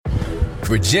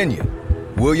Virginia.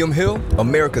 William Hill,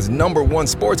 America's #1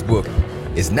 sports book,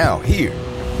 is now here.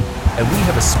 And we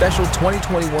have a special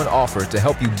 2021 offer to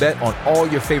help you bet on all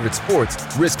your favorite sports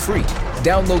risk-free.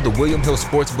 Download the William Hill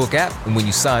Sportsbook app, and when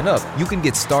you sign up, you can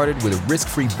get started with a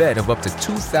risk-free bet of up to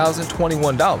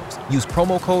 $2,021. Use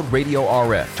promo code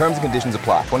RADIORF. Terms and conditions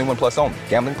apply. 21 plus only.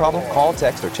 Gambling problem? Call,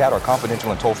 text, or chat our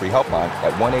confidential and toll-free helpline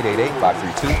at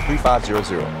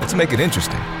 1-888-532-3500. Let's make it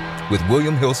interesting with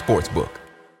William Hill Sportsbook.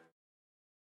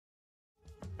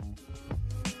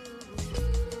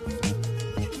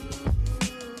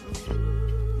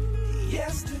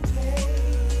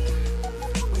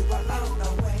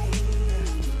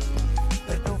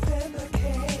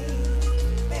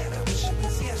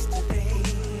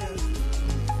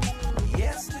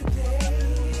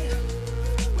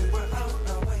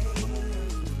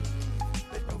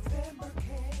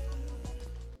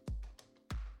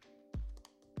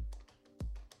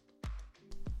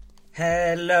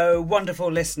 Hello, wonderful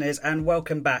listeners, and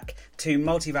welcome back to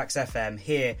Multivax FM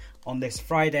here on this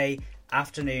Friday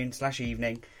afternoon /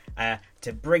 evening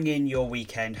to bring in your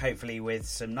weekend, hopefully with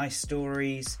some nice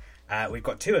stories. We've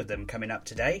got 2 of them coming up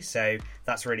today, so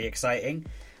that's really exciting.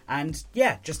 And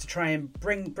yeah, just to try and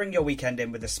bring your weekend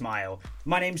in with a smile.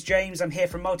 My name's James, I'm here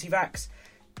from Multivax,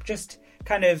 just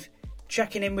kind of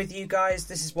checking in with you guys.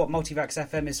 This is what Multivax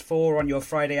FM is for on your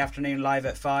Friday afternoon live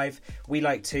at 5. We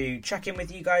like to check in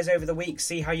with you guys over the week,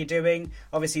 see how you're doing.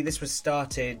 Obviously, this was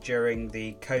started during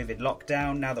the COVID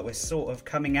lockdown. Now that we're sort of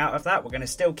coming out of that, we're going to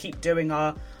still keep doing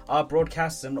our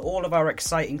broadcasts and all of our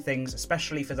exciting things,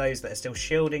 especially for those that are still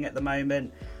shielding at the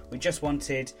moment. We just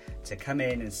wanted to come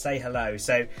in and say hello.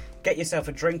 So get yourself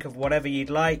a drink of whatever you'd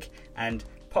like and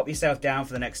pop yourself down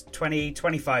for the next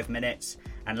 20-25 minutes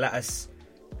and let us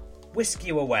whisk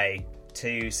you away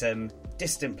to some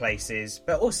distant places,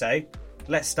 but also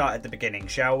let's start at the beginning,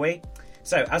 shall we?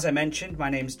 So, as I mentioned, my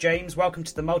name's James. Welcome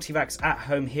to the Multivax At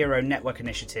Home Hero Network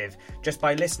Initiative. Just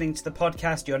by listening to the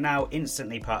podcast, you're now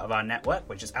instantly part of our network,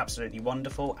 which is absolutely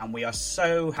wonderful, and we are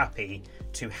so happy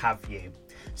to have you.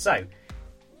 So,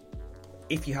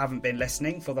 if you haven't been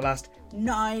listening for the last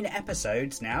 9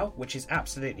 episodes now, which is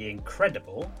absolutely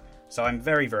incredible, so I'm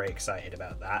very, very excited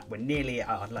about that. We're nearly at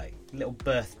our little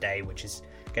birthday, which is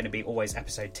going to be always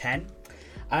episode 10.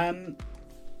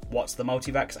 What's the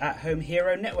Multivax At Home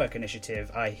Hero Network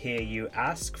Initiative, I hear you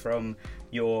ask from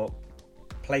your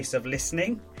place of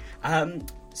listening.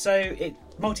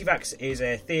 Multivax is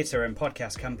a theatre and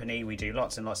podcast company. We do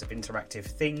lots and lots of interactive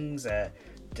things.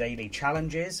 Daily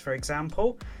challenges, for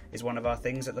example, is one of our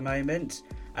things at the moment.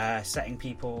 Setting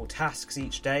people tasks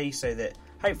each day so that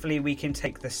hopefully we can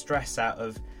take the stress out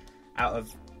of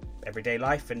everyday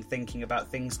life and thinking about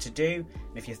things to do.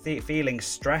 And if you're feeling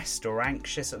stressed or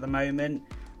anxious at the moment,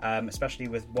 especially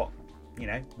with what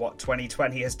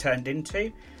 2020 has turned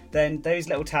into, then those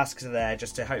little tasks are there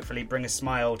just to hopefully bring a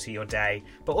smile to your day,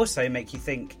 but also make you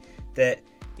think that,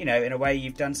 in a way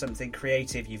you've done something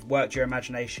creative, you've worked your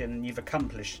imagination, and you've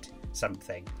accomplished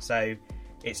something. So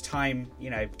it's time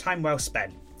well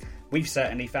spent. We've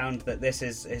certainly found that this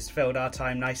has filled our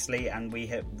time nicely, and we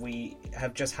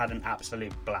have just had an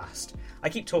absolute blast. I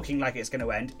keep talking like it's going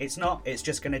to end. It's not. It's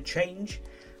just going to change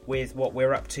with what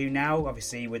we're up to now.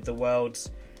 Obviously, with the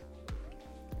world's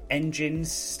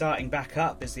engines starting back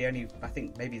up is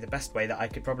maybe the best way that I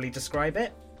could probably describe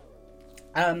it.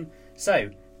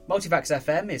 So Multivax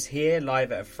FM is here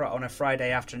live on a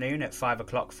Friday afternoon at 5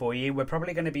 o'clock for you. We're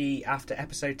probably going to be, after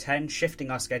episode 10, shifting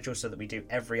our schedule so that we do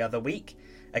every other week.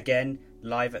 Again,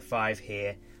 live at 5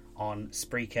 here on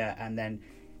Spreaker, and then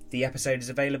the episode is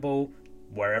available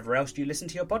wherever else you listen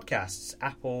to your podcasts.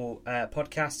 Apple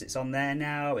Podcasts, it's on there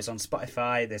now. It's on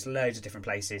Spotify. There's loads of different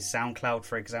places. SoundCloud,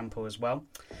 for example, as well.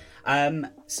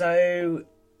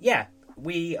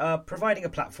 We are providing a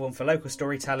platform for local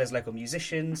storytellers, local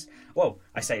musicians. Well,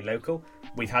 I say local.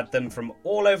 We've had them from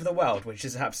all over the world, which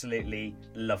is absolutely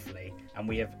lovely. And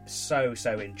we have so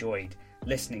enjoyed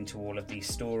listening to all of these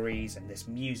stories and this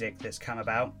music that's come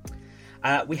about.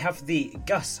 We have the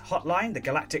GUS hotline, the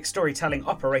Galactic Storytelling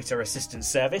Operator Assistance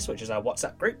Service, which is our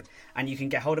WhatsApp group. And you can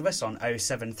get hold of us on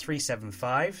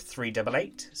 07375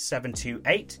 388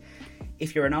 728.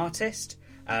 If you're an artist,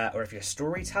 or if you're a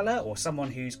storyteller or someone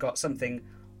who's got something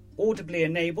audibly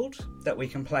enabled that we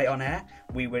can play on air,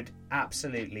 we would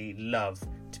absolutely love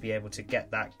to be able to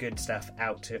get that good stuff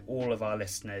out to all of our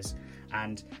listeners.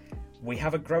 And we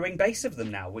have a growing base of them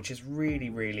now, which is really,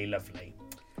 really lovely.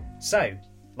 So,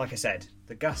 like I said,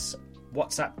 the GUS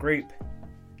WhatsApp group,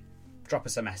 drop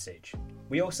us a message.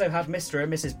 We also have Mr.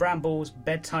 and Mrs. Bramble's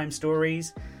Bedtime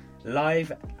Stories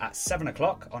live at 7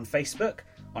 o'clock on Facebook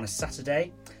on a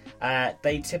Saturday.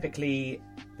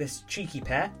 This this cheeky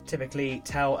pair typically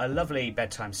tell a lovely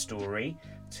bedtime story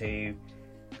to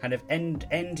kind of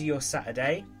end your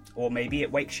Saturday, or maybe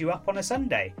it wakes you up on a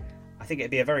Sunday. I think it'd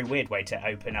be a very weird way to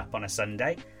open up on a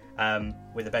Sunday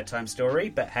with a bedtime story,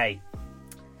 but hey,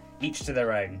 each to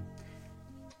their own.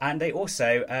 And they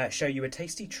also show you a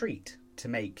tasty treat to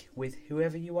make with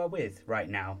whoever you are with right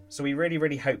now. So we really,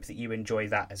 really hope that you enjoy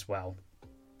that as well.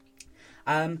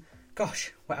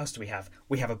 Gosh, what else do we have?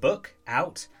 We have a book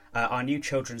out. Our new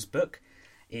children's book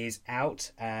is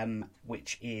out,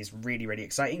 which is really, really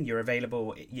exciting.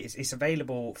 It's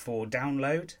available for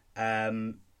download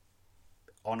on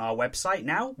our website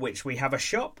now, which we have a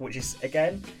shop, which is,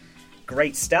 again,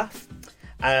 great stuff.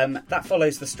 That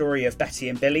follows the story of Betty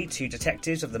and Billy, two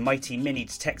detectives of the mighty Mini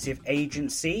Detective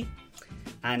Agency,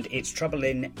 and its trouble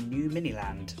in New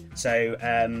Miniland. So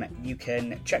you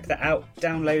can check that out,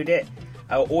 download it,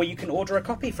 or you can order a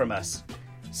copy from us.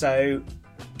 So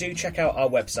do check out our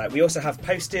website. We also have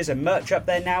posters and merch up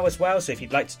there now as well, so if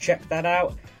you'd like to check that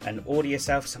out and order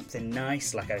yourself something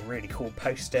nice, like a really cool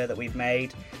poster that we've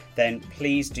made, then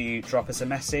please do drop us a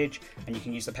message, and you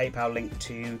can use the PayPal link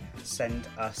to send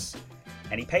us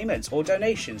any payments or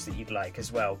donations that you'd like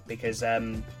as well, because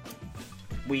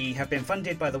we have been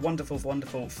funded by the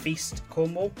wonderful Feast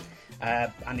Cornwall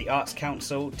and the Arts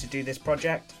Council to do this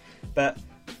project, but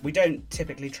we don't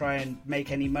typically try and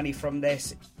make any money from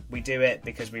this. We do it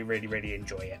because we really, really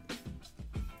enjoy it.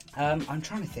 I'm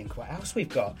trying to think what else we've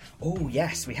got. Oh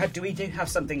yes, we do have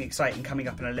something exciting coming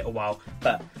up in a little while,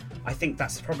 but I think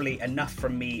that's probably enough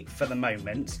from me for the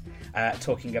moment,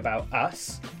 talking about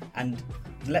us, and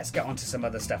let's get on to some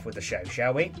other stuff with the show,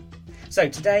 shall we? So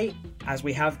today, as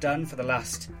we have done for the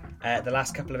last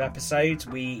couple of episodes,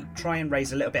 we try and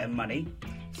raise a little bit of money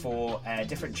for a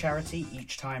different charity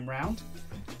each time round.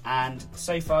 And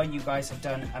so far you guys have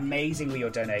done amazing with your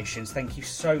donations. Thank you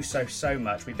so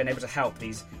much. We've been able to help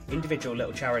these individual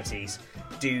little charities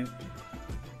do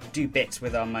bits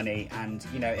with our money, and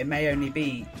you know, it may only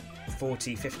be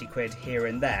 40-50 quid here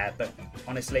and there, but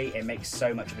honestly it makes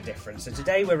so much of a difference. So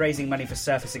today we're raising money for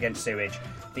Surfers Against Sewage,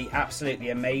 the absolutely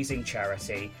amazing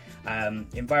charity,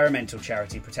 environmental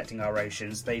charity protecting our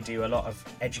oceans. They do a lot of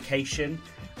education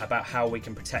about how we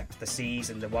can protect the seas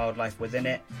and the wildlife within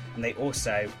it, and they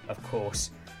also, of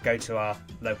course, go to our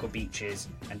local beaches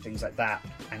and things like that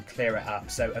and clear it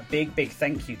up. So a big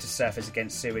thank you to Surfers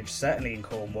Against Sewage, certainly in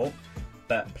Cornwall,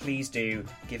 but please do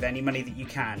give any money that you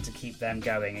can to keep them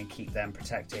going and keep them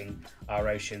protecting our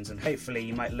oceans, and hopefully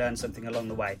you might learn something along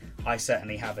the way. I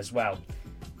certainly have as well.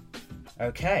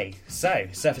 Okay, so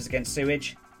Surfers Against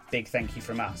Sewage, big thank you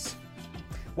from us.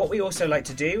 What we also like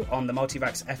to do on the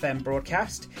Multivax FM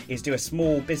broadcast is do a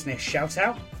small business shout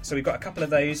out. So we've got a couple of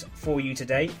those for you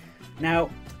today. Now,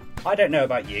 I don't know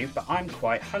about you, but I'm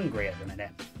quite hungry at the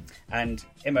minute. And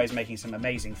Imo's making some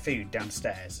amazing food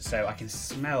downstairs, so I can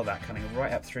smell that coming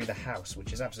right up through the house,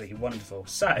 which is absolutely wonderful.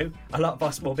 So, a lot of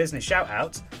our small business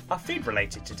shout-outs are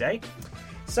food-related today.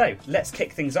 So, let's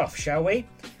kick things off, shall we?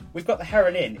 We've got the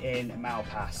Heron Inn in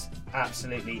Malpass.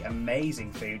 Absolutely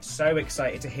amazing food. So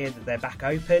excited to hear that they're back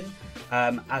open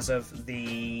as of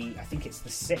I think it's the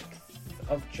 6th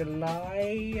of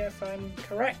July, if I'm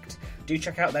correct. Do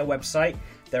check out their website.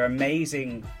 Their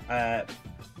amazing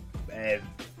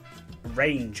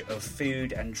range of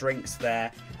food and drinks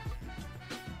there.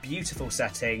 Beautiful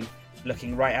setting,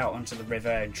 looking right out onto the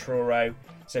river in Truro.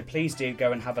 So please do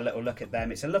go and have a little look at them.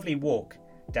 It's a lovely walk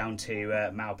down to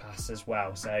Malpass as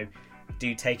well. So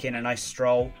do take in a nice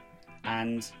stroll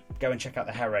and go and check out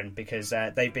the Heron, because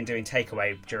they've been doing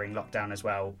takeaway during lockdown as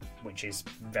well, which is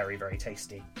very, very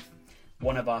tasty.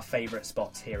 One of our favourite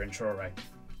spots here in Truro.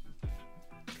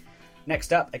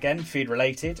 Next up, again, food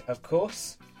related, of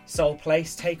course. Soul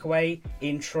Place Takeaway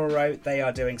in Truro. They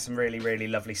are doing some really, really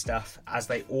lovely stuff, as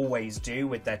they always do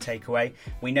with their takeaway.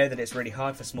 We know that it's really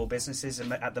hard for small businesses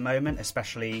at the moment,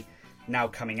 especially now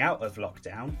coming out of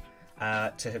lockdown,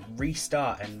 to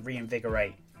restart and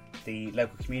reinvigorate the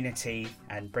local community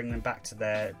and bring them back to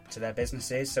their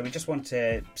businesses. So we just want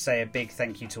to say a big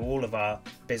thank you to all of our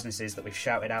businesses that we've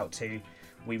shouted out to.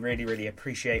 We really, really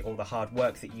appreciate all the hard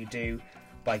work that you do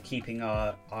by keeping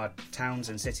our towns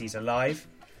and cities alive.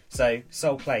 So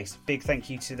Soul Place, big thank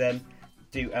you to them.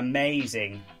 Do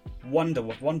amazing,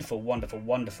 wonderful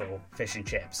fish and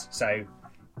chips. So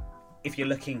if you're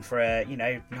looking for a,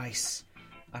 nice,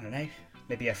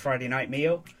 maybe a Friday night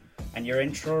meal and you're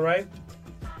in Truro,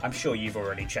 I'm sure you've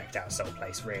already checked out Soul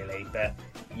Place, really, but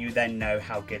you then know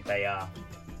how good they are.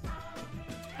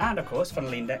 And of course,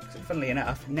 funnily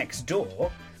enough, next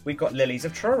door, we've got Lilies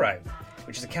of Truro,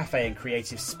 which is a cafe and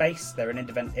creative space. They're an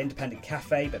independent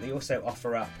cafe, but they also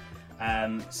offer up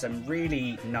some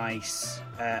really nice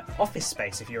office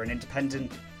space if you're an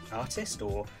independent artist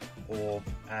or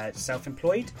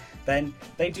self-employed. Then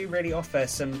they do really offer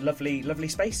some lovely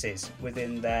spaces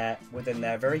within their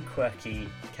very quirky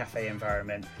cafe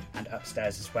environment and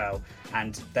upstairs as well.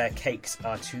 And their cakes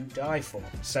are to die for.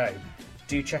 So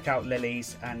do check out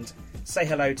Lily's and say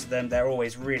hello to them. They're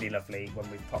always really lovely when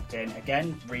we've popped in.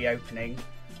 Again, reopening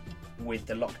with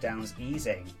the lockdowns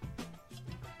easing.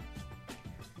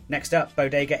 Next up,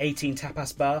 Bodega 18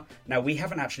 Tapas Bar. Now, we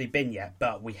haven't actually been yet,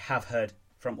 but we have heard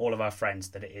from all of our friends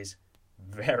that it is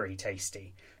very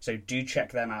tasty. So do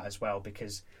check them out as well,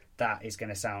 because that is going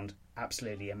to sound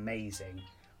absolutely amazing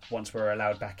once we're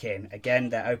allowed back in. Again,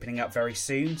 they're opening up very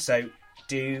soon, so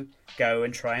do go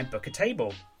and try and book a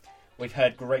table. We've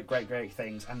heard great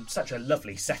things, and such a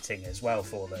lovely setting as well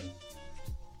for them.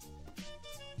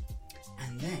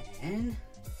 And then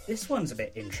this one's a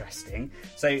bit interesting.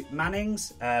 So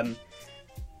Manning's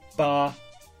bar,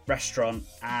 restaurant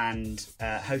and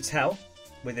hotel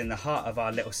within the heart of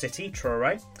our little city,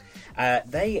 Truro,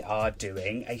 they are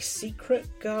doing a secret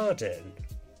garden.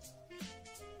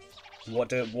 What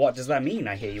does that mean,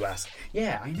 I hear you ask?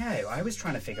 Yeah, I know. I was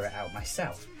trying to figure it out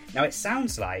myself. Now, it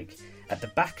sounds like at the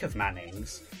back of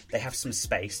Manning's, they have some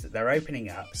space that they're opening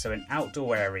up, so an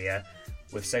outdoor area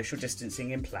with social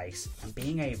distancing in place and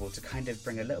being able to kind of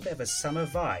bring a little bit of a summer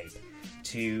vibe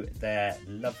to their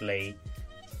lovely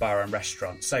bar and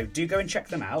restaurant. So do go and check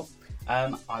them out.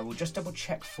 I will just double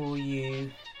check for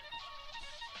you.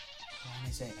 When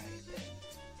is it open?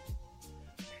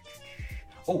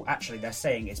 Oh, actually, they're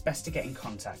saying it's best to get in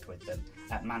contact with them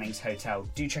at Manning's Hotel.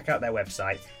 Do check out their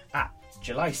website.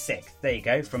 July 6th, there you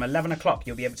go. From 11 o'clock,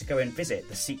 you'll be able to go and visit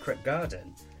the secret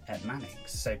garden at Manning's.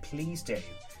 So please do,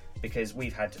 because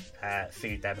we've had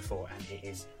food there before and it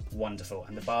is wonderful.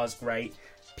 And the bar's great.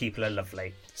 People are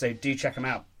lovely. So do check them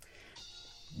out.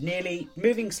 Nearly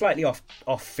moving slightly off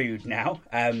food now,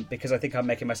 because I think I'm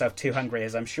making myself too hungry,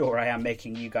 as I'm sure I am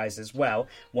making you guys as well,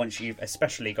 once you've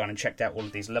especially gone and checked out all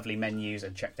of these lovely menus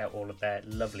and checked out all of their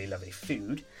lovely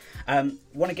food.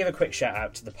 Want to give a quick shout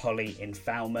out to the Polly in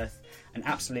Falmouth, an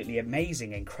absolutely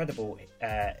amazing, incredible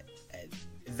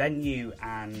venue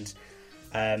and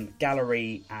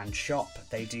gallery and shop.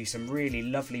 They do some really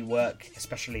lovely work,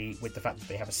 especially with the fact that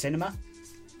they have a cinema.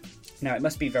 Now, it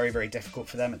must be very difficult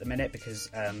for them at the minute because,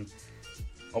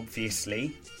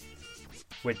 obviously,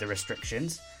 with the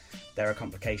restrictions, there are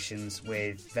complications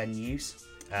with venues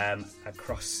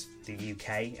across the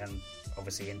UK and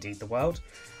obviously indeed the world.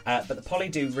 But the Polly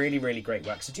do really great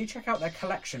work. So do check out their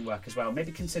collection work as well.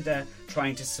 Maybe consider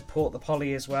trying to support the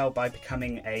Polly as well by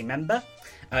becoming a member.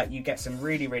 You get some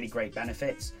really great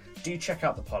benefits. Do check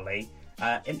out the Polly.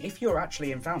 And if you're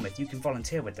actually in Falmouth, you can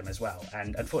volunteer with them as well.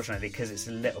 And unfortunately, because it's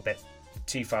a little bit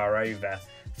too far over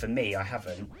for me, I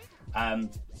haven't.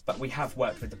 But we have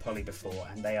worked with the Polly before,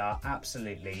 and they are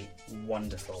absolutely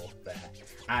wonderful there.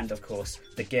 And of course,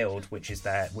 the Guild, which is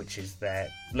their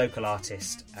local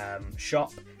artist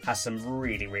shop, has some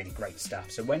really great stuff.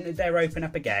 So when they're open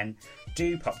up again,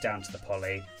 do pop down to the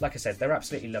Polly. Like I said, they're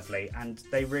absolutely lovely, and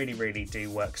they really do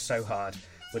work so hard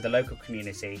with the local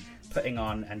community, putting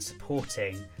on and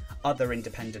supporting other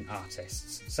independent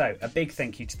artists. So a big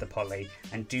thank you to the Polly,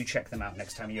 and do check them out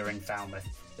next time you're in Falmouth.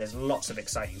 There's lots of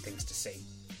exciting things to see.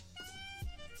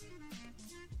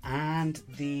 And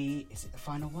is it the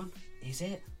final one? Is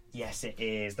it? Yes, it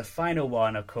is. The final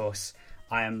one, of course.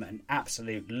 I am an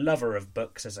absolute lover of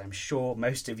books, as I'm sure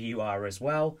most of you are as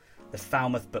well. The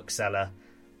Falmouth Bookseller.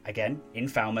 Again, in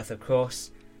Falmouth, of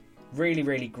course.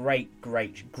 Really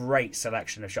great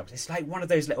selection of shops. It's like one of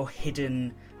those little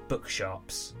hidden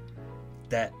bookshops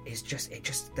that is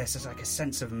there's just like a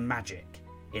sense of magic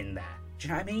in there. Do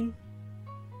you know what I mean?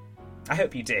 I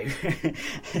hope you do.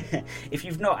 If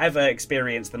you've not ever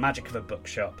experienced the magic of a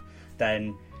bookshop,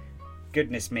 then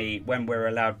goodness me, when we're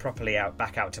allowed properly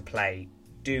back out to play,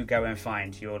 do go and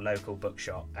find your local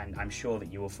bookshop, and I'm sure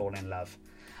that you will fall in love.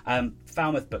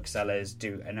 Falmouth Booksellers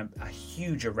do a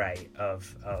huge array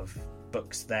of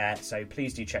books there, so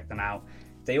please do check them out.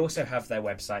 They also have their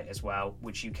website as well,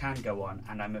 which you can go on,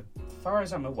 and as far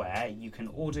as I'm aware, you can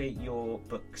order your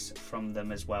books from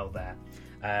them as well there.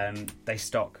 They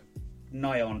stock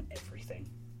nigh on everything.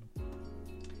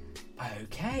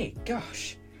 Okay,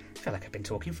 gosh, I feel like I've been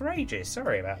talking for ages.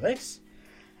 Sorry about this.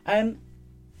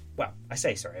 Well, I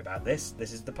say sorry about this.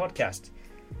 This is the podcast.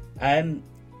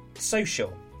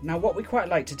 Social. Now, what we quite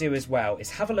like to do as well is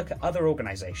have a look at other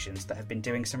organisations that have been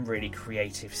doing some really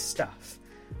creative stuff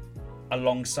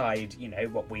alongside,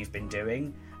 what we've been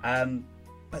doing.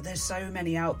 But there's so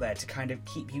many out there to kind of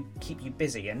keep you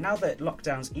busy. And now that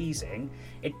lockdown's easing,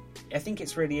 I think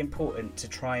it's really important to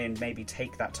try and maybe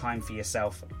take that time for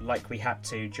yourself, like we had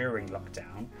to during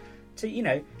lockdown,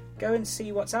 to go and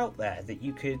see what's out there that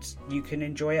you can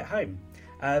enjoy at home.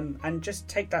 And just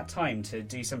take that time to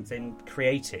do something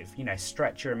creative,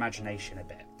 stretch your imagination a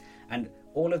bit. And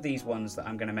all of these ones that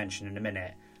I'm going to mention in a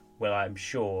minute will, I'm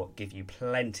sure, give you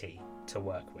plenty to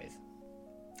work with.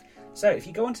 So if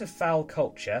you go onto Fowl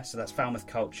Culture, so that's Falmouth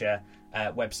Culture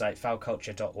website,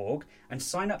 fowlculture.org, and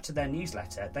sign up to their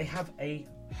newsletter, they have a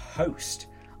host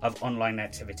of online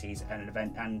activities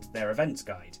and their events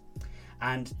guide.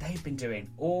 And they've been doing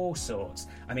all sorts.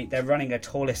 I mean, they're running a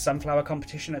tallest sunflower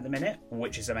competition at the minute,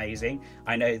 which is amazing.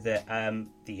 I know that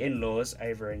the in-laws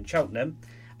over in Cheltenham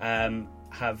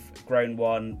have grown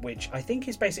one, which I think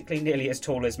is basically nearly as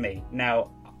tall as me.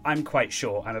 Now, I'm quite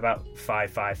short. I'm about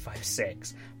 5'5",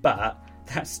 5'6", but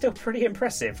that's still pretty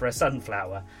impressive for a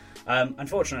sunflower.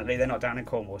 Unfortunately, they're not down in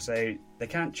Cornwall, so they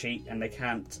can't cheat and they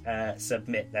can't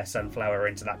submit their sunflower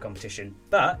into that competition.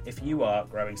 But if you are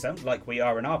growing some, like we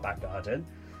are in our back garden,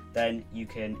 then you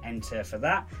can enter for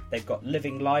that. They've got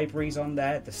living libraries on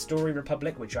there, the Story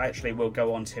Republic, which I actually will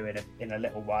go on to in a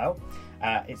little while.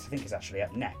 I think it's actually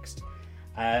up next.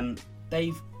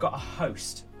 They've got a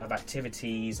host of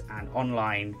activities and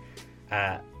online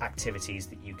activities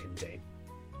that you can do.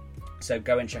 So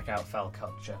go and check out Fowl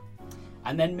Culture.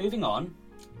 And then moving on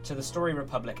to the Story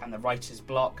Republic and the Writer's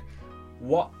Block.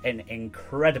 What an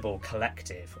incredible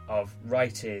collective of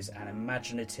writers and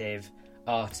imaginative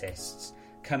artists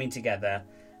coming together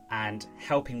and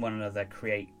helping one another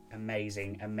create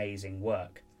amazing, amazing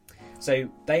work. So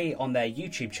they, on their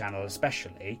YouTube channel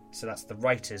especially, so that's the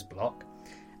Writer's Block,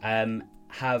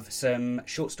 have some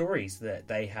short stories that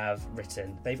they have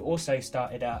written. They've also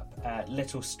started up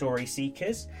Little Story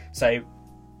Seekers. So,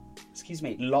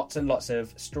 lots and lots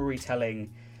of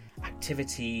storytelling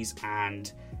activities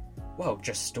and, well,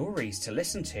 just stories to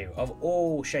listen to of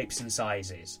all shapes and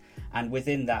sizes. And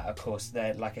within that, of course,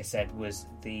 there, like I said, was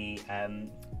the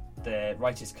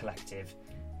Writers Collective,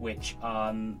 which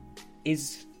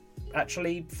is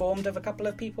actually formed of a couple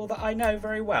of people that I know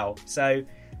very well. So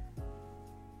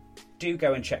do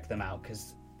go and check them out,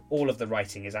 because all of the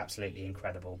writing is absolutely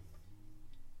incredible.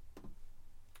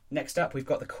 Next up, we've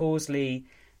got the Causley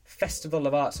Festival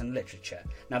of Arts and Literature.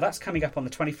 Now that's coming up on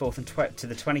the 24th to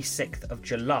the 26th of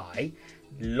July.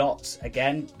 Lots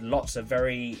of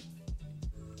very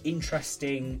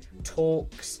interesting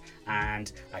talks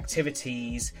and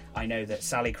activities. I know that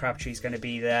Sally Crabtree's going to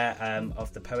be there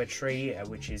of the poetry,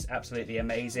 which is absolutely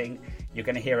amazing. You're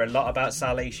going to hear a lot about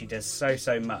Sally. She does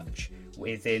so much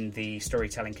within the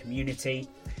storytelling community.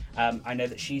 I know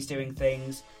that she's doing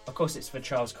things. Of course, it's for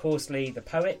Charles Causley, the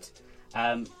poet,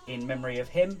 in memory of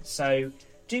him. So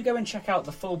do go and check out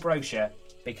the full brochure,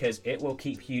 because it will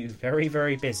keep you very,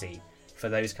 very busy for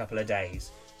those couple of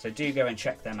days. So do go and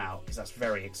check them out, because that's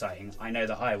very exciting. I know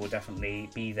that I will definitely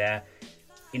be there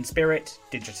in spirit,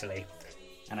 digitally,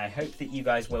 and I hope that you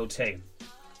guys will too.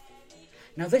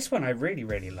 Now this one I really,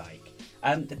 really like.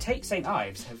 The Tate St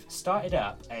Ives have started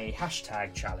up a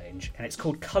hashtag challenge, and it's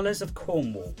called Colours of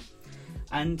Cornwall.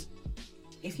 And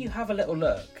if you have a little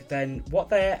look, then what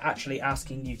they're actually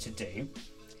asking you to do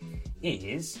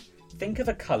is think of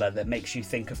a colour that makes you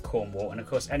think of Cornwall. And of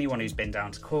course, anyone who's been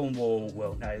down to Cornwall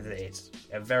will know that it's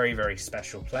a very, very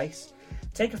special place.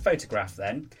 Take a photograph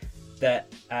then,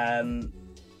 that,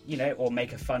 or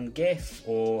make a fun GIF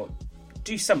or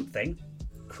do something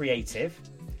creative,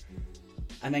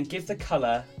 and then give the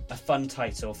colour a fun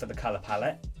title for the colour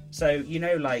palette. So,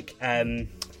 with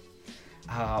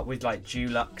like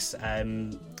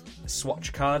Dulux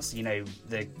swatch cards,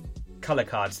 the colour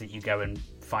cards that you go and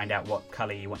find out what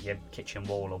colour you want your kitchen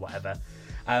wall or whatever.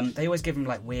 They always give them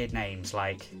like weird names,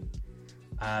 like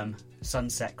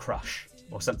Sunset Crush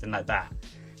or something like that.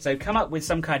 So come up with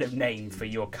some kind of name for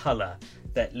your colour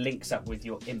that links up with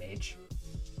your image.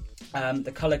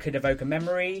 The colour could evoke a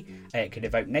memory, it could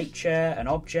evoke nature, an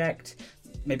object,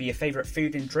 maybe your favourite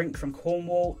food and drink from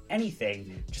Cornwall,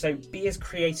 anything. So be as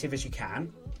creative as you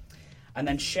can, and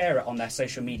then share it on their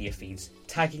social media feeds,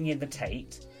 tagging in the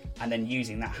Tate, and then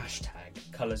using that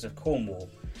hashtag, Colours of Cornwall.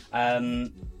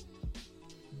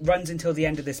 Runs until the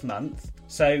end of this month,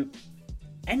 so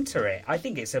enter it. I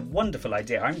think it's a wonderful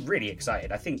idea. I'm really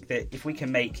excited. I think that if we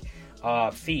can make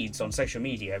our feeds on social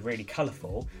media really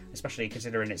colourful, especially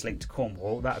considering it's linked to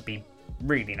Cornwall, that would be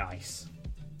really nice.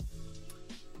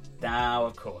 Now,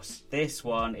 of course, this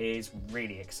one is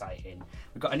really exciting.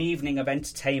 We've got an evening of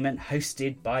entertainment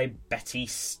hosted by Betty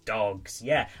Stoggs.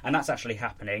 Yeah, and that's actually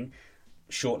happening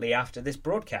shortly after this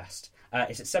broadcast.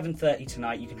 It's at 7:30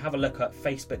 tonight. You can have a look at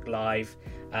Facebook Live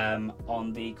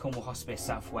on the Cornwall Hospice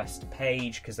Southwest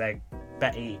page, because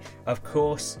Betty, of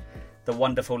course, the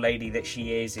wonderful lady that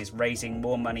she is raising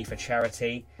more money for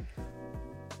charity.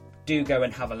 Do go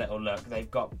and have a little look.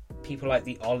 They've got people like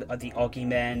the Oggy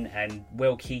Men and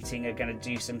Will Keating are going to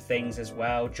do some things as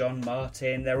well. John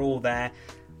Martin, they're all there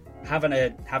having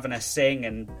a sing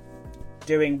and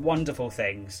doing wonderful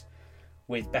things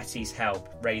with Betty's help,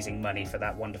 raising money for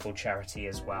that wonderful charity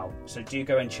as well. So do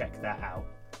go and check that out.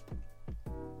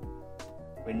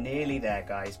 We're nearly there,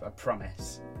 guys, but I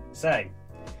promise. So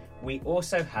we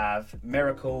also have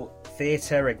Miracle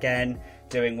Theatre again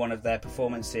doing one of their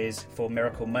performances for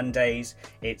Miracle Mondays.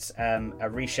 It's a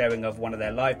reshowing of one of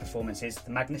their live performances,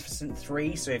 The Magnificent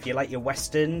Three. So if you like your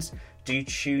westerns, do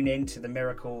tune in to the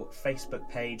Miracle Facebook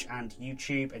page and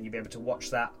YouTube, and you'll be able to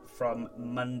watch that from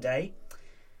Monday.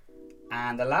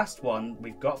 And the last one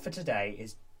we've got for today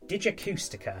is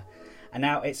Digiacoustica. And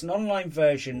now it's an online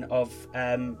version of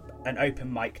an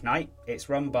open mic night. It's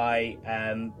run by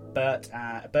Bert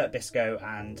Biscoe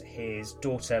and his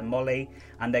daughter Molly,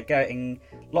 and they're getting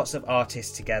lots of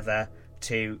artists together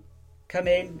to come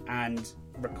in and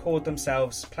record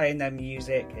themselves playing their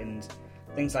music and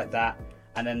things like that,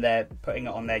 and then they're putting it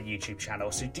on their YouTube channel.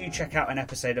 So do check out an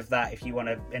episode of that if you want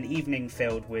an evening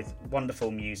filled with wonderful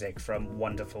music from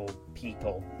wonderful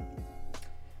people.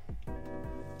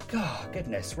 Oh,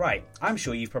 goodness, right. I'm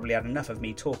sure you've probably had enough of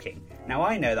me talking. Now,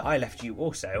 I know that I left you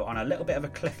also on a little bit of a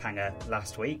cliffhanger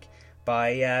last week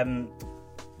by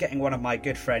getting one of my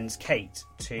good friends, Kate,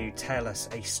 to tell us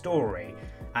a story.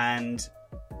 And,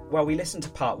 well, we listened to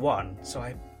part 1, so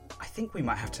I think we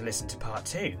might have to listen to part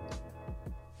 2.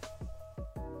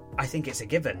 I think it's a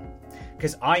given,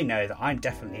 because I know that I'm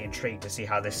definitely intrigued to see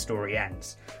how this story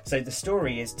ends. So the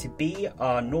story is To Be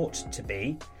Are Naught to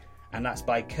Be, and that's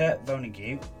by Kurt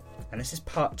Vonnegut. And this is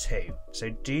part 2, so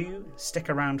do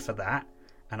stick around for that,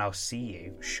 and I'll see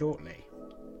you shortly.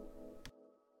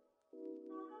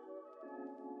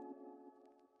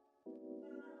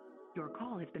 Your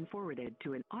call has been forwarded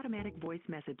to an automatic voice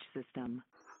message system.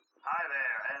 Hi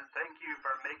there, and thank you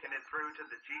for making it through to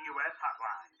the GUS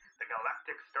hotline, the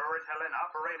Galactic Storytelling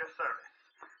Operator Service.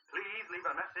 Please leave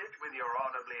a message with your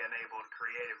audibly enabled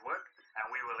creative work, and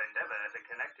we will endeavor to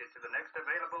connect it to the next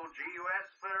available GUS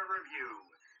for review.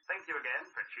 Thank you again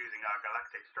for choosing our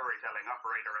Galactic Storytelling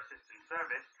Operator Assistance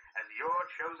Service as your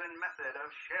chosen method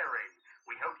of sharing.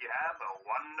 We hope you have a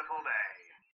wonderful day.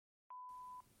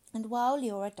 And while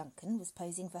Leora Duncan was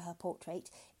posing for her portrait,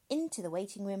 into the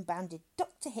waiting room bounded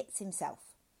Dr. Hitz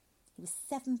himself. He was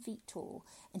 7 feet tall,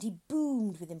 and he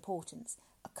boomed with importance,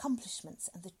 accomplishments,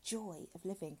 and the joy of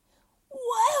living.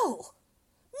 "Well,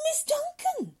 Miss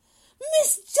Duncan!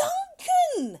 Miss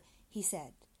Duncan!" he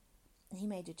said. And he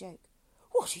made a joke.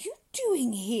 "What are you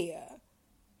doing here?"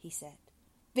 he said.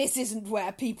 "This isn't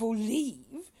where people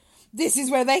leave. This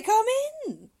is where they come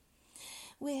in."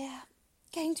 "We're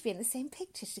going to be in the same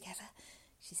picture together,"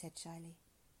 she said shyly.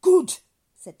 "Good,"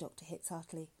 said Dr. Hitz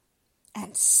heartily.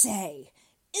 "And say,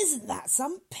 isn't that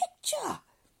some picture?"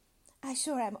 "I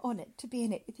sure am honoured to be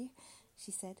in it with you,"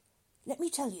 she said. "Let me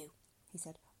tell you," he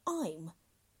said, "I'm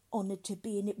honoured to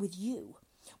be in it with you.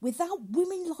 Without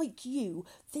women like you,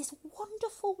 this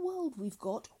wonderful world we've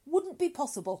got wouldn't be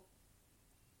possible."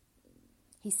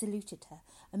 He saluted her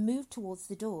and moved towards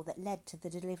the door that led to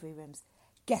the delivery rooms.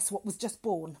 "Guess what was just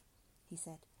born?" he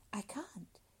said. "I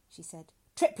can't," she said.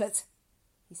 "Triplets,"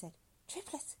 he said.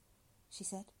 "Triplets," she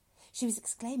said. She was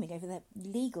exclaiming over the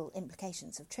legal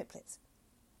implications of triplets.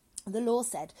 The law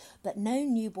said that no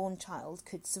newborn child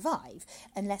could survive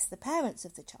unless the parents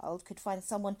of the child could find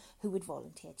someone who would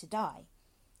volunteer to die.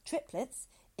 Triplets,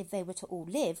 if they were to all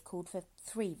live, called for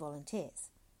 3 volunteers.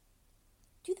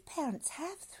 "Do the parents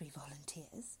have 3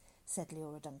 volunteers?" said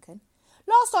Leora Duncan.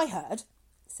 "Last I heard,"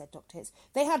 said Dr. Hitz,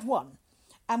 "they had 1,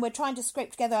 and we're trying to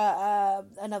scrape together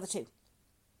another 2.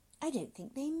 "I don't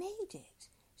think they made it,"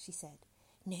 she said.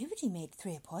 "Nobody made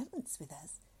 3 appointments with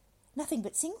us. Nothing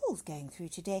but singles going through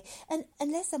today, and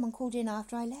unless someone called in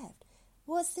after I left.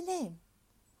 What's the name?"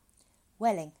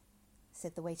 "Welling,"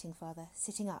 said the waiting father,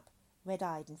 sitting up,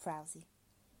 red-eyed and frowsy.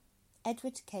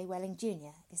 "Edward K. Welling,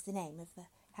 Jr. is the name of the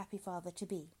happy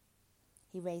father-to-be."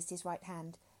 He raised his right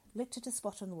hand, looked at a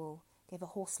spot on the wall, gave a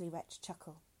hoarsely wretched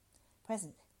chuckle.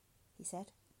 "Present," he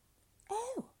said.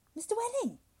 "Oh, Mr.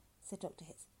 Welling," said Dr.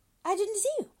 Hitz. "I didn't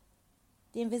see you."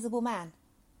 "The invisible man,"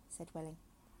 said Welling.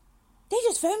 "They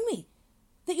just phoned me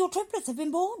that your triplets have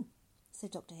been born," said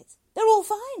Dr. Hitz. "They're all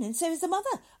fine, and so is the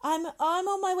mother. I'm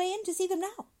on my way in to see them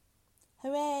now."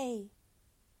 "Hooray,"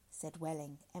 said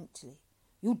Welling emptily.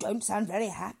 "You don't sound very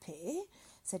happy,"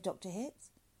 said Dr. Hitz.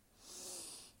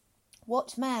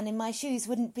 What man in my shoes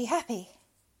wouldn't be happy?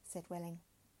 Said Welling.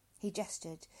 He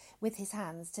gestured with his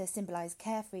hands to symbolise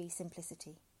carefree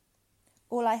simplicity.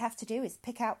 All I have to do is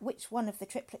pick out which one of the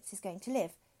triplets is going to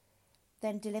live,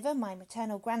 then deliver my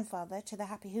maternal grandfather to the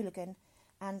Happy Hooligan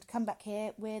and come back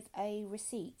here with a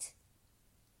receipt.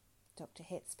 Dr.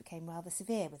 Hitz became rather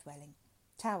severe with Welling,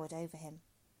 towered over him.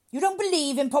 You don't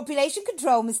believe in population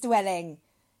control, Mr. Welling,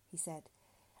 he said.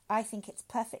 I think it's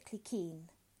perfectly keen,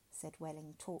 said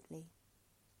Welling tautly.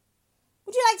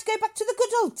 Would you like to go back to the good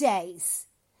old days,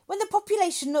 when the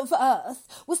population of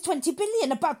Earth was 20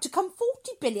 billion, about to come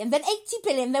 40 billion, then 80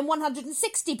 billion, then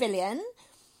 160 billion?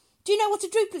 Do you know what a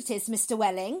druplet is, Mr.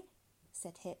 Welling?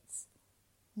 Said Hitz.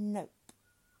 Nope,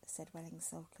 said Welling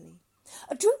sulkily.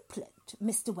 A druplet,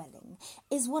 Mr. Welling,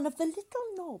 is one of the little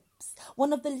knobs,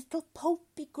 one of the little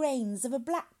pulpy grains of a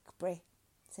blackberry,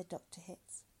 said Dr.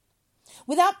 Hitz.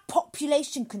 Without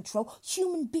population control,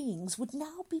 human beings would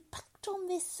now be packed on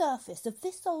this surface of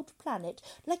this old planet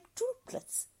like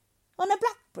druplets on a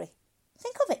blackberry.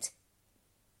 Think of it.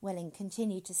 Welling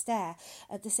continued to stare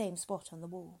at the same spot on the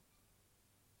wall.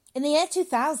 In the year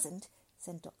 2000,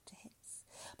 said Dr. Hitz,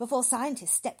 before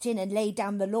scientists stepped in and laid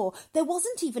down the law, there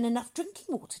wasn't even enough drinking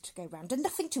water to go round and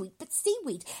nothing to eat but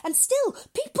seaweed. And still,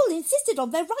 people insisted on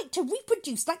their right to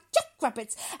reproduce like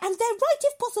jackrabbits and their right,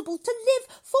 if possible, to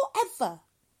live forever.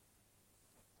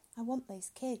 I want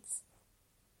those kids,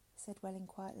 said Welling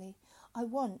quietly. I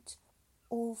want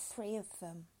all three of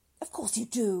them. Of course you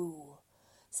do,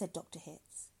 said Dr.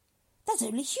 Hitz. That's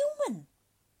only human.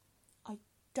 I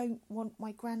don't want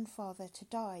my grandfather to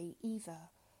die either,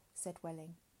 said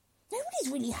Welling.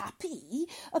 Nobody's really happy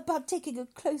about taking a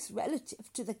close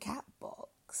relative to the cat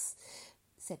box,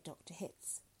 said Dr.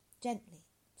 Hitz, gently,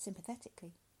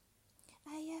 sympathetically.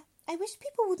 I wish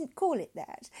people wouldn't call it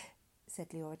that, said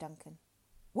Leora Duncan.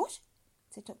 What?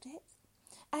 Said Dr. Hitz.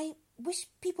 I wish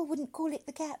people wouldn't call it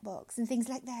the cat box and things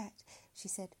like that, she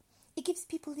said. It gives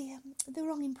people the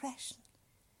wrong impression.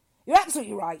 You're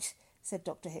absolutely right, said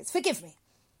Dr. Hitz. Forgive me.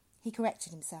 He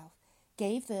corrected himself,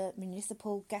 gave the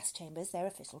municipal gas chambers their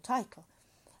official title,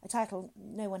 a title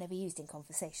no one ever used in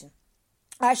conversation.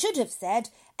 I should have said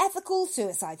Ethical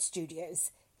Suicide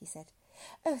Studios, he said.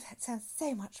 Oh, that sounds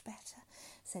so much better,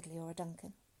 said Leora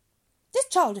Duncan. This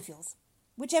child of yours,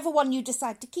 whichever one you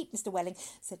decide to keep, Mr. Welling,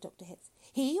 said Dr. Hitz,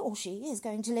 he or she is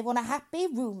going to live on a happy,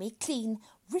 roomy, clean,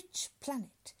 rich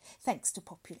planet, thanks to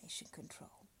population control.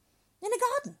 In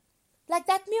a garden, like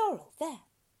that mural, there.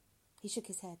 He shook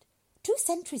his head. 2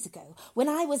 centuries ago, when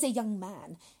I was a young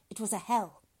man, it was a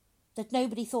hell that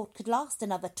nobody thought could last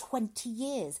another 20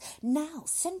 years. Now,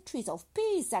 centuries of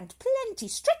peace and plenty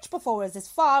stretch before us as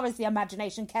far as the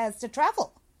imagination cares to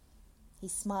travel. He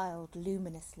smiled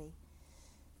luminously.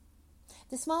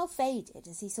 The smile faded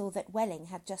as he saw that Welling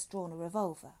had just drawn a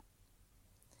revolver.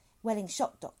 Welling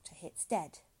shot Dr. Hitz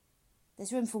dead.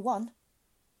 There's room for one.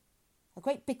 A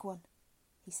great big one,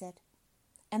 he said.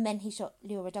 And then he shot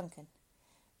Leora Duncan.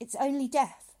 It's only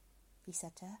death, he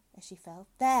said to her as she fell.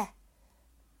 There.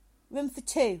 Room for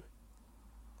 2.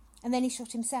 And then he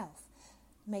shot himself,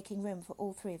 making room for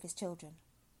all 3 of his children.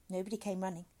 Nobody came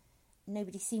running.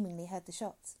 Nobody seemingly heard the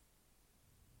shots.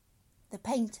 The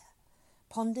painter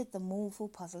pondered the mournful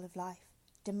puzzle of life,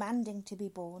 demanding to be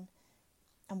born,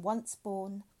 and once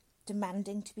born,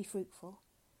 demanding to be fruitful,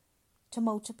 to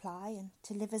multiply and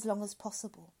to live as long as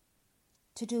possible,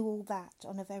 to do all that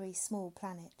on a very small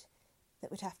planet that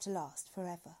would have to last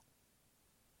forever.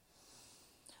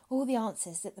 All the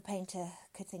answers that the painter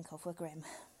could think of were grim,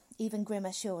 even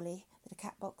grimmer, surely, than a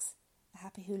cat box, a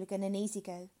Happy Hooligan, and Easy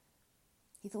Go.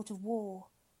 He thought of war,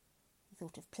 he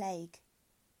thought of plague,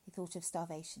 he thought of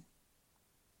starvation.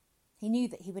 He knew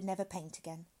that he would never paint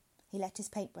again. He let his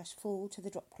paintbrush fall to the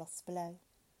drop cloths below.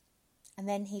 And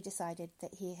then he decided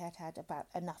that he had had about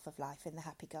enough of life in the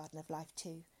happy garden of life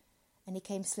too, and he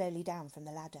came slowly down from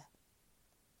the ladder.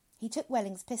 He took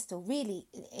Welling's pistol, really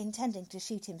intending to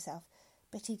shoot himself,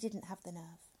 but he didn't have the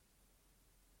nerve.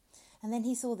 And then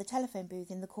he saw the telephone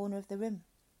booth in the corner of the room.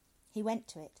 He went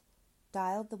to it,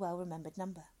 dialed the well-remembered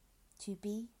number. To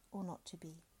be or not to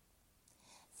be.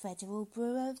 Federal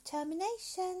Bureau of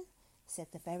Termination, said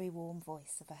the very warm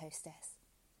voice of a hostess.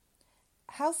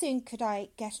 How soon could I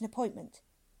get an appointment?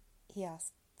 He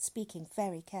asked, speaking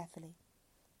very carefully.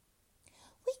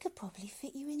 We could probably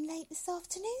fit you in late this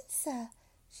afternoon, sir,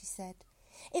 she said.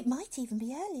 It might even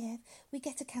be earlier if we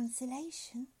get a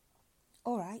cancellation.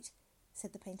 All right,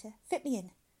 said the painter. Fit me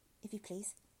in, if you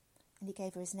please. And he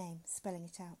gave her his name, spelling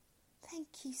it out.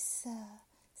 Thank you, sir,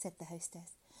 said the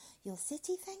hostess. Your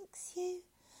city thanks you.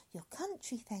 Your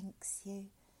country thanks you.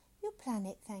 Your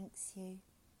planet thanks you.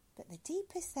 But the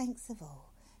deepest thanks of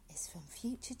all is from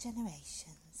future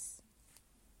generations.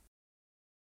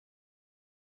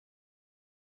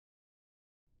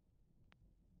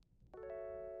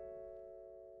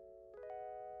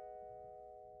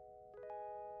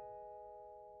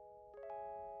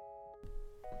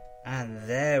 And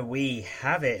there we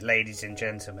have it, ladies and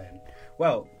gentlemen.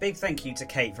 Well, big thank you to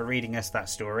Kate for reading us that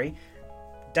story.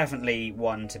 Definitely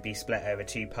one to be split over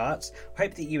 2 parts.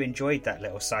 Hope that you enjoyed that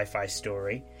little sci-fi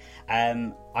story.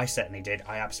 I certainly did.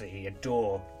 I absolutely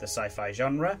adore the sci-fi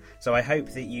genre. So I hope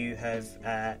that you have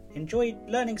enjoyed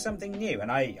learning something new.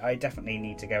 And I definitely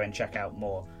need to go and check out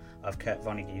more of Kurt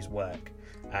Vonnegut's work.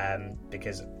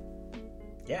 Because,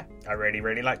 yeah, I really,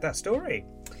 really like that story.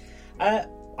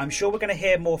 I'm sure we're going to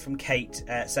hear more from Kate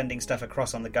sending stuff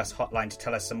across on the Gus hotline to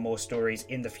tell us some more stories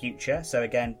in the future. So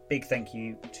again, big thank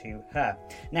you to her.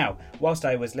 Now, whilst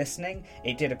I was listening,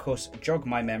 it did of course jog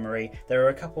my memory. There are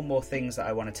a couple more things that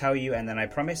I want to tell you, and then I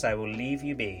promise I will leave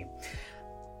you be.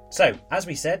 So, as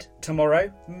we said,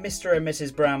 tomorrow, Mr. and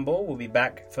Mrs. Bramble will be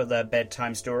back for the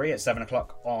bedtime story at 7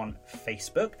 o'clock on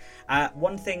Facebook.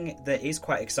 One thing that is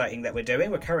quite exciting that we're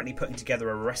doing, we're currently putting together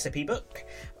a recipe book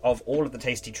of all of the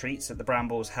tasty treats that the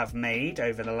Brambles have made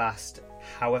over the last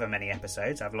however many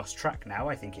episodes. I've lost track now.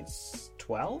 I think it's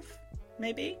 12,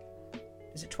 maybe?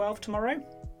 Is it 12 tomorrow?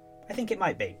 I think it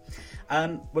might be.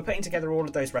 We're putting together all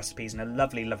of those recipes in a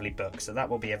lovely, lovely book, so that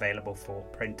will be available for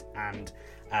print and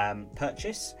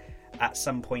purchase at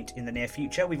some point in the near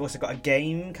future. We've also got a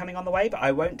game coming on the way, but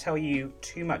I won't tell you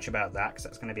too much about that because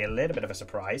that's going to be a little bit of a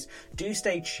surprise. Do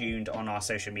stay tuned on our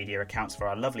social media accounts for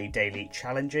our lovely daily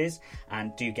challenges,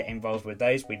 and do get involved with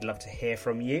those. We'd love to hear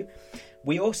from you.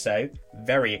 We also,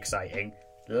 very exciting,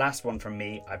 last one from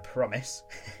me, I promise,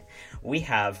 we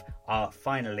have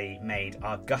finally made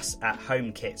our Gus at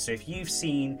Home kit. So if you've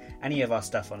seen any of our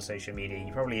stuff on social media,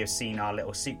 you probably have seen our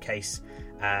little suitcase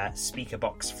speaker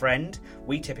box friend.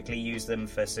 We typically use them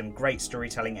for some great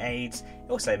storytelling aids.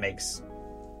 It also makes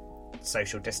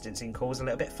social distancing calls a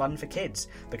little bit fun for kids,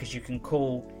 because you can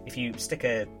call, if you stick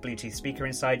a Bluetooth speaker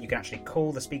inside, you can actually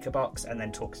call the speaker box and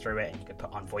then talk through it, and you can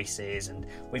put on voices, and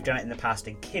we've done it in the past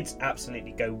and kids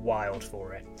absolutely go wild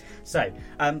for it. So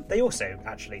they also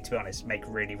actually, to be honest, make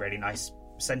really, really nice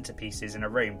centerpieces in a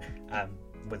room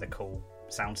with a cool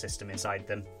sound system inside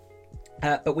them.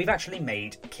 But we've actually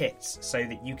made kits so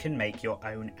that you can make your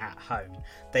own at home.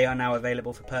 They are now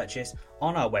available for purchase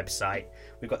on our website.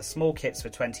 We've got the small kits for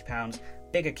 £20,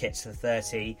 bigger kits for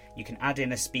 £30. You can add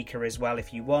in a speaker as well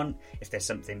if you want. If there's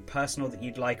something personal that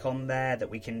you'd like on there that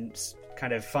we can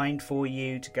kind of find for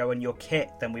you to go on your kit,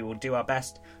 then we will do our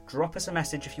best. Drop us a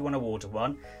message if you want to order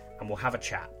one, and we'll have a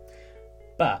chat.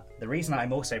 But the reason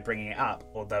I'm also bringing it up,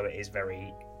 although it is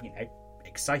very,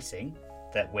 exciting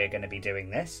that we're going to be doing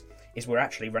this, is we're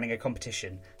actually running a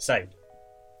competition. So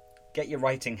get your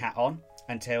writing hat on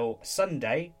until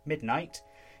Sunday midnight.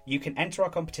 You can enter our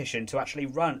competition to actually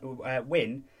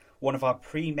win one of our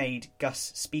pre-made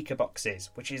Gus speaker boxes,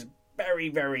 which is very,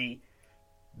 very,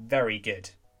 very good.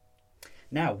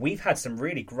 Now, we've had some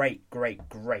really great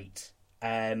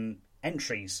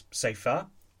entries so far,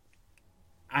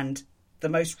 and the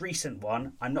most recent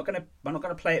one, I'm not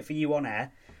gonna play it for you on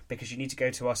air, because you need to go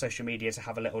to our social media to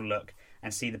have a little look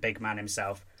and see the big man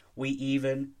himself. We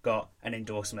even got an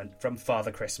endorsement from Father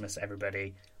Christmas,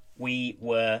 everybody. It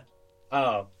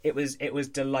was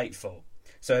delightful.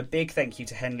 So a big thank you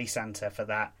to Henley Santa for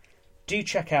that. Do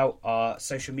check out our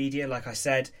social media, like I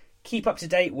said. Keep up to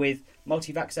date with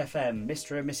Multivax FM,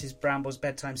 Mr. and Mrs. Bramble's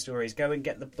Bedtime Stories. Go and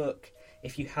get the book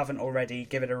if you haven't already.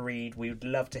 Give it a read. We would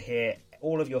love to hear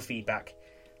all of your feedback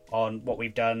on what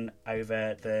we've done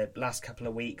over the last couple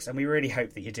of weeks, and we really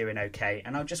hope that you're doing okay.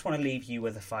 And I just want to leave you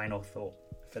with a final thought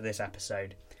for this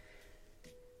episode.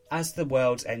 As the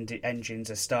world's engines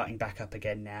are starting back up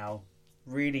again now,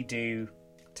 really do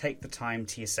take the time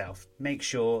to yourself. Make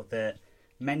sure that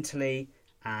mentally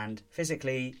and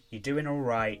physically you're doing all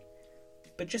right,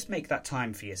 but just make that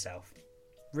time for yourself.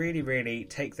 Really, really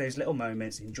take those little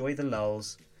moments, enjoy the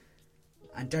lulls,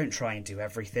 and don't try and do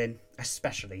everything,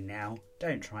 especially now.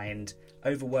 Don't try and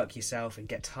overwork yourself and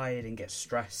get tired and get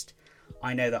stressed.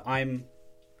 I know that I'm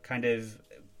kind of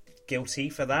guilty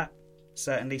for that,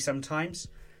 certainly sometimes.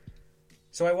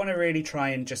 So I want to really try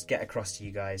and just get across to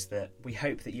you guys that we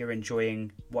hope that you're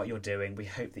enjoying what you're doing. We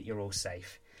hope that you're all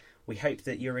safe. We hope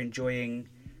that you're enjoying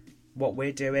what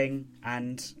we're doing,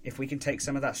 and if we can take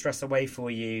some of that stress away for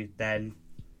you, then,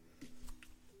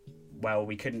 well,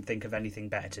 we couldn't think of anything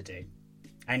better to do.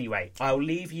 Anyway, I'll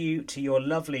leave you to your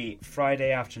lovely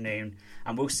Friday afternoon,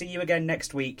 and we'll see you again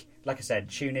next week. Like I said,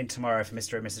 tune in tomorrow for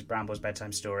Mr. and Mrs. Bramble's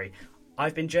Bedtime Story.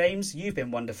 I've been James, you've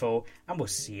been wonderful, and we'll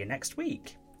see you next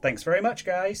week. Thanks very much,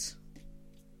 guys.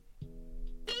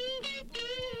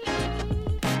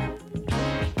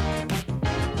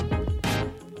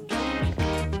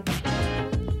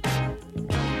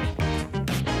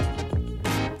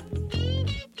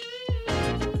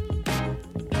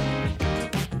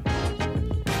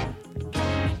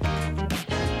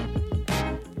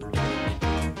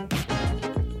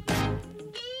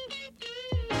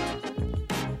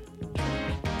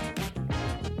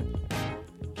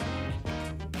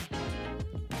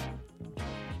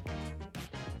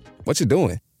 What you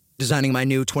doing? Designing my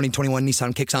new 2021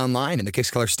 Nissan Kicks Online in the Kicks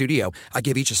Color Studio. I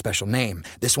give each a special name.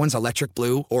 This one's electric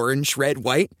blue, orange, red,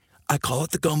 white. I call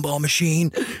it the Gumball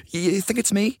Machine. You think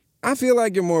it's me? I feel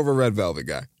like you're more of a red velvet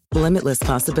guy. Limitless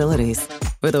possibilities.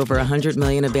 With over 100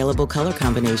 million available color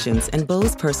combinations and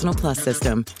Bose Personal Plus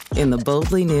system in the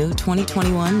boldly new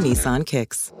 2021 Nissan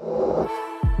Kicks.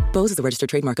 Bose is a registered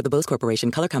trademark of the Bose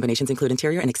Corporation. Color combinations include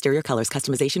interior and exterior colors.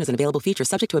 Customization is an available feature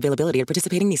subject to availability at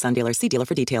participating Nissan dealers. See dealer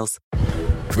for details.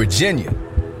 Virginia,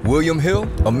 William Hill,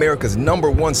 America's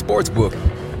 #1 sportsbook,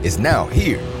 is now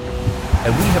here.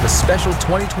 And we have a special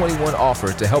 2021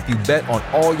 offer to help you bet on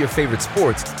all your favorite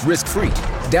sports risk-free.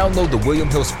 Download the William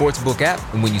Hill Sportsbook app,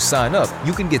 and when you sign up,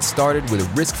 you can get started with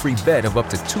a risk-free bet of up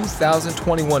to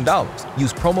 $2,021.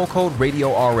 Use promo code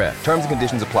RadioRF. Terms and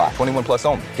conditions apply. 21 plus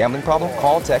only. Gambling problem?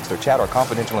 Call, text, or chat our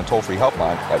confidential and toll-free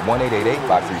helpline at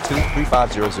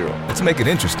 1-888-532-3500. Let's make it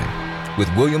interesting with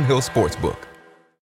William Hill Sportsbook.